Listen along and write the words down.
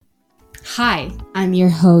Hi, I'm your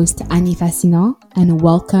host, Annie Fascinant, and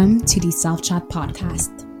welcome to the Self Chat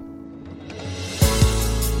Podcast.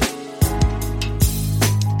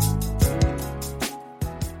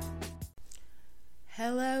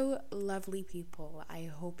 Hello, lovely people. I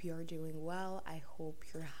hope you're doing well. I hope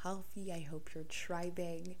you're healthy. I hope you're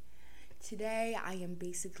thriving. Today, I am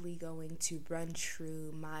basically going to run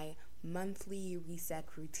through my monthly reset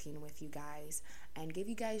routine with you guys and give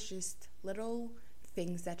you guys just little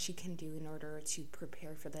things that you can do in order to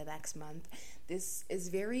prepare for the next month. This is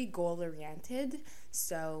very goal oriented,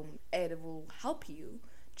 so it will help you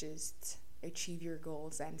just achieve your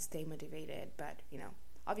goals and stay motivated. But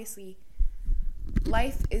obviously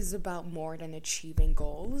life is about more than achieving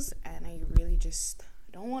goals, and I really just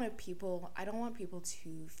don't want people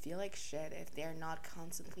to feel like shit if they're not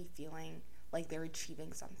constantly feeling like they're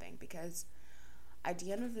achieving something, because at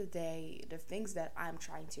the end of the day, the things that I'm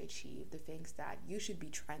trying to achieve, the things that you should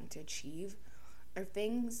be trying to achieve, are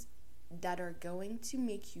things that are going to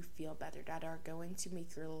make you feel better, that are going to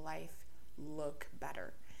make your life look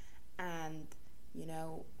better. And,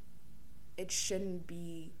 it shouldn't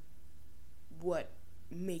be what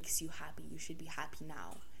makes you happy. You should be happy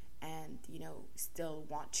now and, still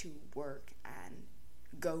want to work and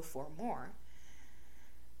go for more.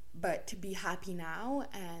 But to be happy now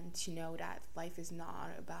and to know that life is not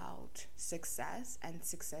about success, and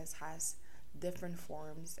success has different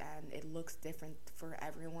forms and it looks different for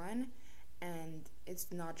everyone, and it's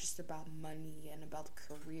not just about money and about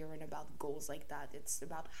career and about goals like that. It's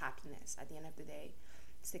about happiness. At the end of the day,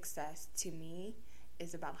 success to me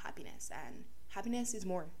is about happiness, and happiness is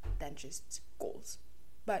more than just goals.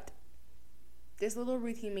 But this little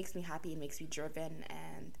routine makes me happy, it makes me driven,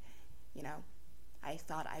 and I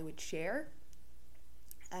thought I would share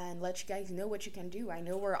and let you guys know what you can do. I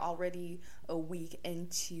know we're already a week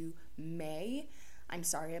into May. I'm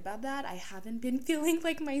sorry about that. I haven't been feeling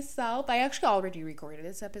like myself. I actually already recorded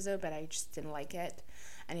this episode, but I just didn't like it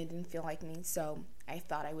and it didn't feel like me. So I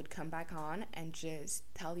thought I would come back on and just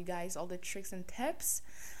tell you guys all the tricks and tips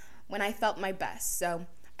when I felt my best. So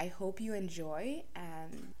I hope you enjoy,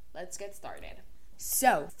 and let's get started.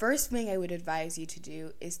 So, first thing I would advise you to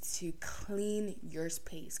do is to clean your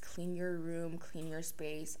space. Clean your room, clean your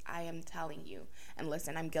space. I am telling you. And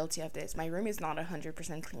listen, I'm guilty of this. My room is not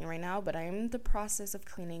 100% clean right now, but I am in the process of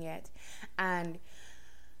cleaning it. And,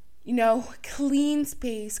 clean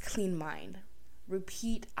space, clean mind.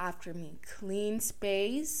 Repeat after me. Clean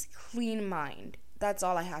space, clean mind. That's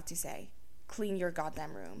all I have to say. Clean your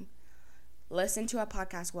goddamn room. Listen to a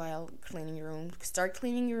podcast while cleaning your room. Start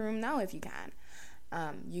cleaning your room now if you can.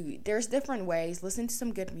 There's different ways. Listen to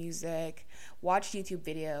some good music, watch YouTube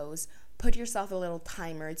videos, put yourself a little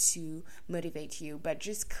timer to motivate you, but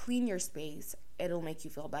just clean your space. It'll make you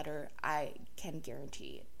feel better. I can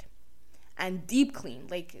guarantee it. And deep clean.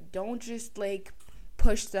 Don't just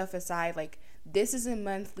push stuff aside. This is a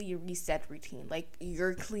monthly reset routine.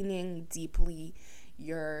 You're cleaning deeply.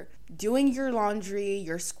 You're doing your laundry,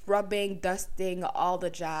 you're scrubbing, dusting, all the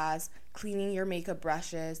jazz, cleaning your makeup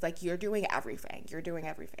brushes. You're doing everything.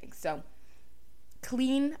 So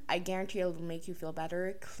clean, I guarantee it'll make you feel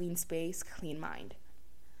better. Clean space, clean mind.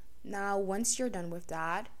 Now, once you're done with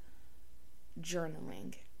that,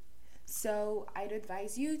 journaling. So I'd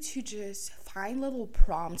advise you to just find little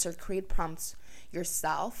prompts or create prompts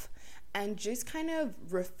yourself and just kind of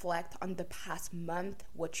reflect on the past month,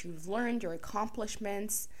 what you've learned, your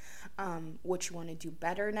accomplishments, what you want to do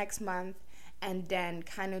better next month, and then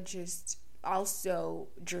kind of just also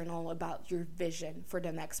journal about your vision for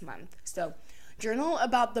the next month. So journal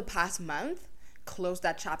about the past month, close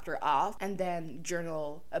that chapter off, and then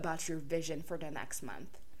journal about your vision for the next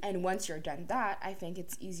month. And once you're done that, I think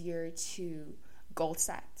it's easier to goal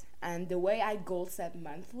set. And the way I goal set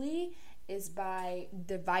monthly is by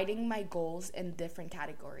dividing my goals in different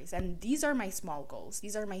categories. And these are my small goals.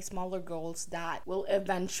 These are my smaller goals that will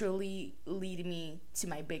eventually lead me to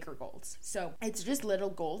my bigger goals. So it's just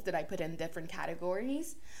little goals that I put in different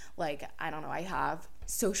categories. I have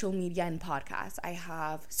social media and podcasts. I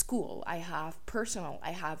have school. I have personal.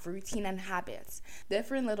 I have routine and habits.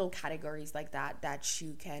 Different little categories like that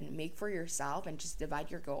you can make for yourself and just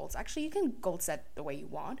divide your goals. Actually, you can goal set the way you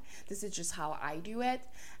want. This is just how I do it,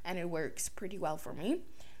 and it works pretty well for me.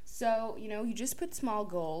 So, you just put small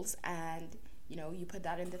goals and, you put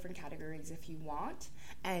that in different categories if you want.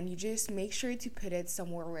 And you just make sure to put it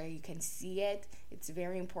somewhere where you can see it. It's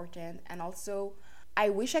very important. And also, I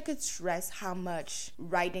wish I could stress how much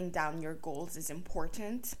writing down your goals is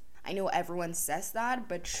important. I know everyone says that,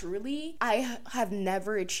 but truly, I have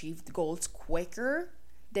never achieved goals quicker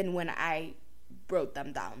than when I wrote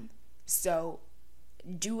them down. So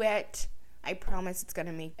do it. I promise it's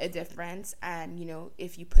gonna make a difference. And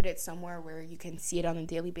if you put it somewhere where you can see it on a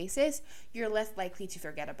daily basis, you're less likely to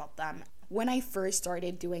forget about them. When I first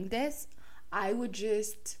started doing this, I would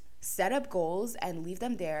just set up goals and leave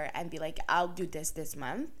them there and be like, I'll do this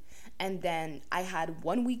month. And then I had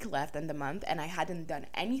 1 week left in the month and I hadn't done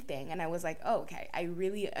anything. And I was like, oh, okay, I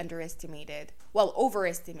really overestimated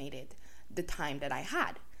the time that I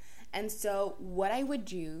had. And so what I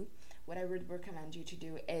would recommend you to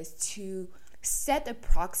do is to set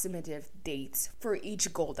approximative dates for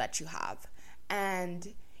each goal that you have.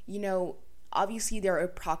 And, obviously there are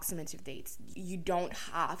approximative dates. You don't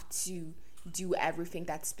have to do everything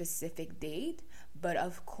that specific date, but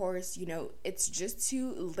of course, it's just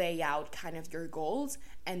to lay out kind of your goals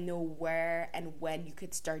and know where and when you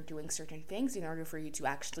could start doing certain things in order for you to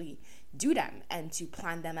actually do them and to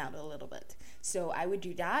plan them out a little bit. So I would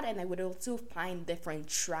do that, and I would also find different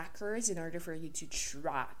trackers in order for you to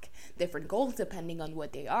track different goals depending on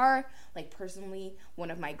what they are. Like personally, one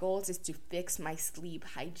of my goals is to fix my sleep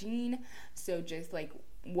hygiene. So just like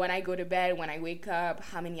when I go to bed, when I wake up,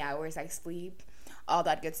 how many hours I sleep, all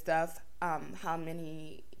that good stuff, how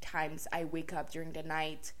many times I wake up during the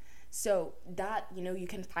night. So that, you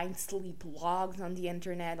can find sleep logs on the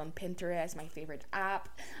internet, on Pinterest, my favorite app.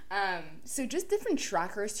 So just different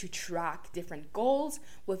trackers to track different goals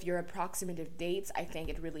with your approximative dates. I think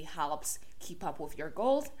it really helps keep up with your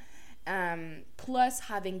goals. Plus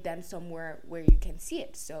having them somewhere where you can see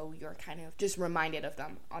it, so you're kind of just reminded of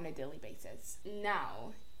them on a daily basis.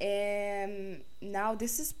 Now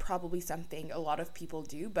this is probably something a lot of people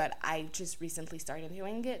do, but I just recently started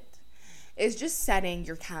doing it, is just setting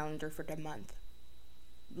your calendar for the month.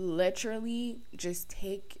 Literally just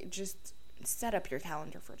set up your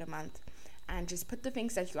calendar for the month and just put the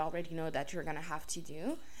things that you already know that you're gonna have to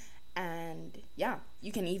do. And yeah,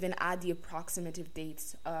 you can even add the approximative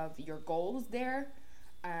dates of your goals there,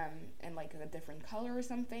 and like a different color or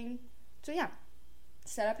something. So yeah,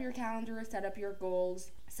 set up your calendar, set up your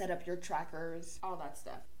goals, set up your trackers, all that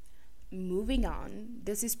stuff. Moving on,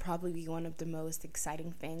 this is probably one of the most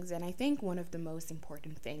exciting things, and I think one of the most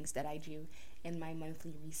important things that I do in my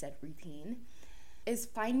monthly reset routine is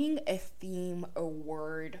finding a theme, a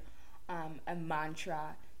word, a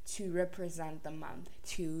mantra to represent the month,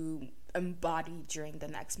 to embody during the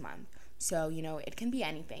next month. So, it can be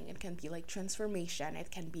anything. It can be like transformation,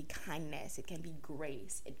 it can be kindness, it can be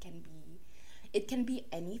grace, it can be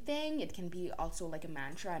anything. It can be also like a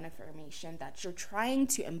mantra and affirmation that you're trying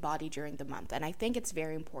to embody during the month. And I think it's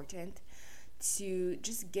very important to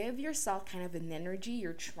just give yourself kind of an energy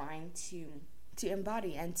you're trying to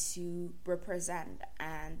embody and to represent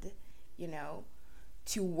and,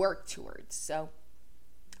 to work towards. So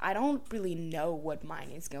I don't really know what mine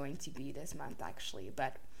is going to be this month actually,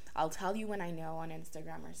 but I'll tell you when I know on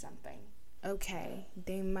Instagram or something. Okay,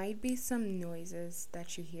 there might be some noises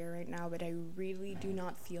that you hear right now, but I really do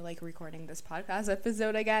not feel like recording this podcast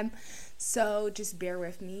episode again. So just bear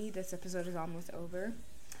with me. This episode is almost over.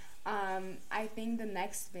 I think the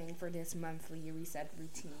next thing for this monthly reset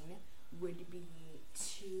routine would be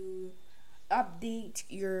to update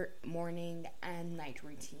your morning and night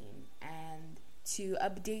routine and to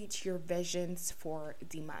update your visions for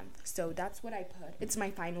the month. So that's what I put. It's my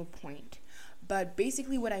final point. But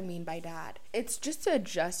basically what I mean by that, it's just to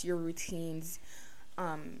adjust your routines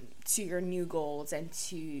to your new goals and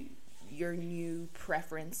to your new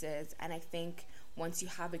preferences. And I think once you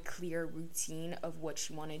have a clear routine of what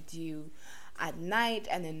you want to do at night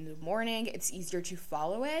and in the morning, it's easier to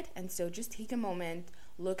follow it. And so just take a moment,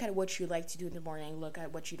 look at what you like to do in the morning, look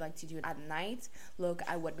at what you like to do at night, look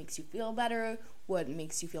at what makes you feel better, what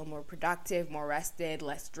makes you feel more productive, more rested,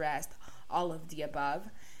 less stressed, all of the above.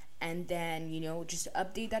 And then, just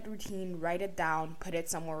update that routine, write it down, put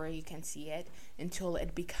it somewhere where you can see it until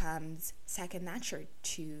it becomes second nature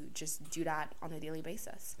to just do that on a daily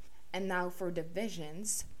basis. And now for the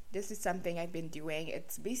visions, this is something I've been doing.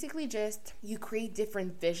 It's basically just you create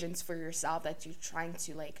different visions for yourself that you're trying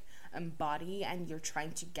to embody and you're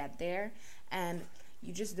trying to get there. And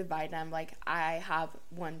you just divide them. Like I have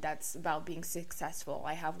one that's about being successful.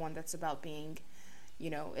 I have one that's about being,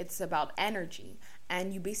 it's about energy.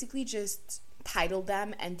 And you basically just title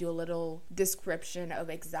them and do a little description of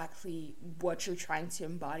exactly what you're trying to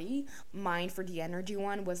embody. Mine for the energy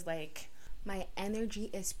one was like, my energy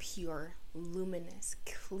is pure, luminous,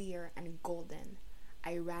 clear, and golden.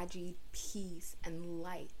 I radiate peace and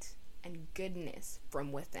light and goodness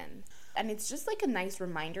from within. And it's just like a nice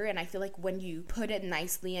reminder, and I feel like when you put it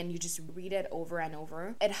nicely and you just read it over and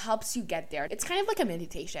over, it helps you get there. It's kind of like a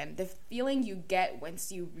meditation. The feeling you get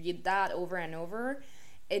once you read that over and over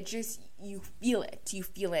it just, you feel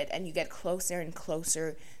it, and you get closer and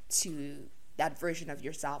closer to that version of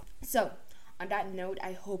yourself. So on that note,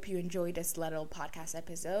 I hope you enjoyed this little podcast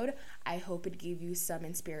episode. I hope it gave you some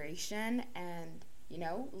inspiration, and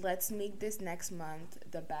let's make this next month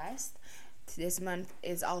the best. This month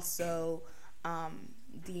is also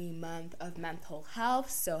the month of mental health,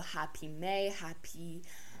 so happy May, happy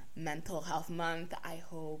mental health month. I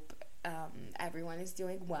hope everyone is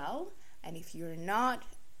doing well, and if you're not,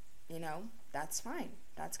 that's fine.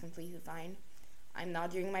 That's completely fine. I'm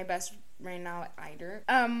not doing my best right now either.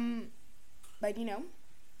 But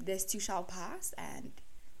this too shall pass, and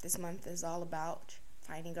this month is all about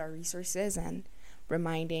finding our resources and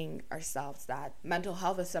reminding ourselves that mental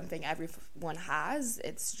health is something everyone has.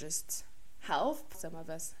 It's just health. Some of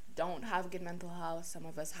us don't have good mental health. Some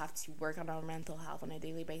of us have to work on our mental health on a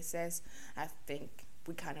daily basis. I think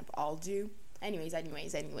we kind of all do. Anyways.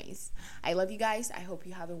 I love you guys. I hope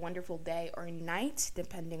you have a wonderful day or night,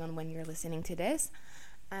 depending on when you're listening to this.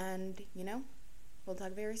 And, we'll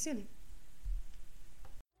talk very soon.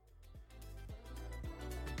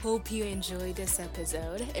 Hope you enjoyed this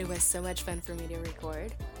episode. It was so much fun for me to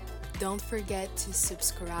record. Don't forget to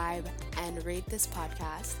subscribe and rate this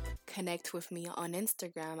podcast. Connect with me on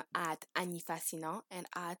Instagram at Annie Fascinant and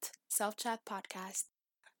at Self Chat Podcast.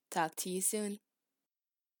 Talk to you soon.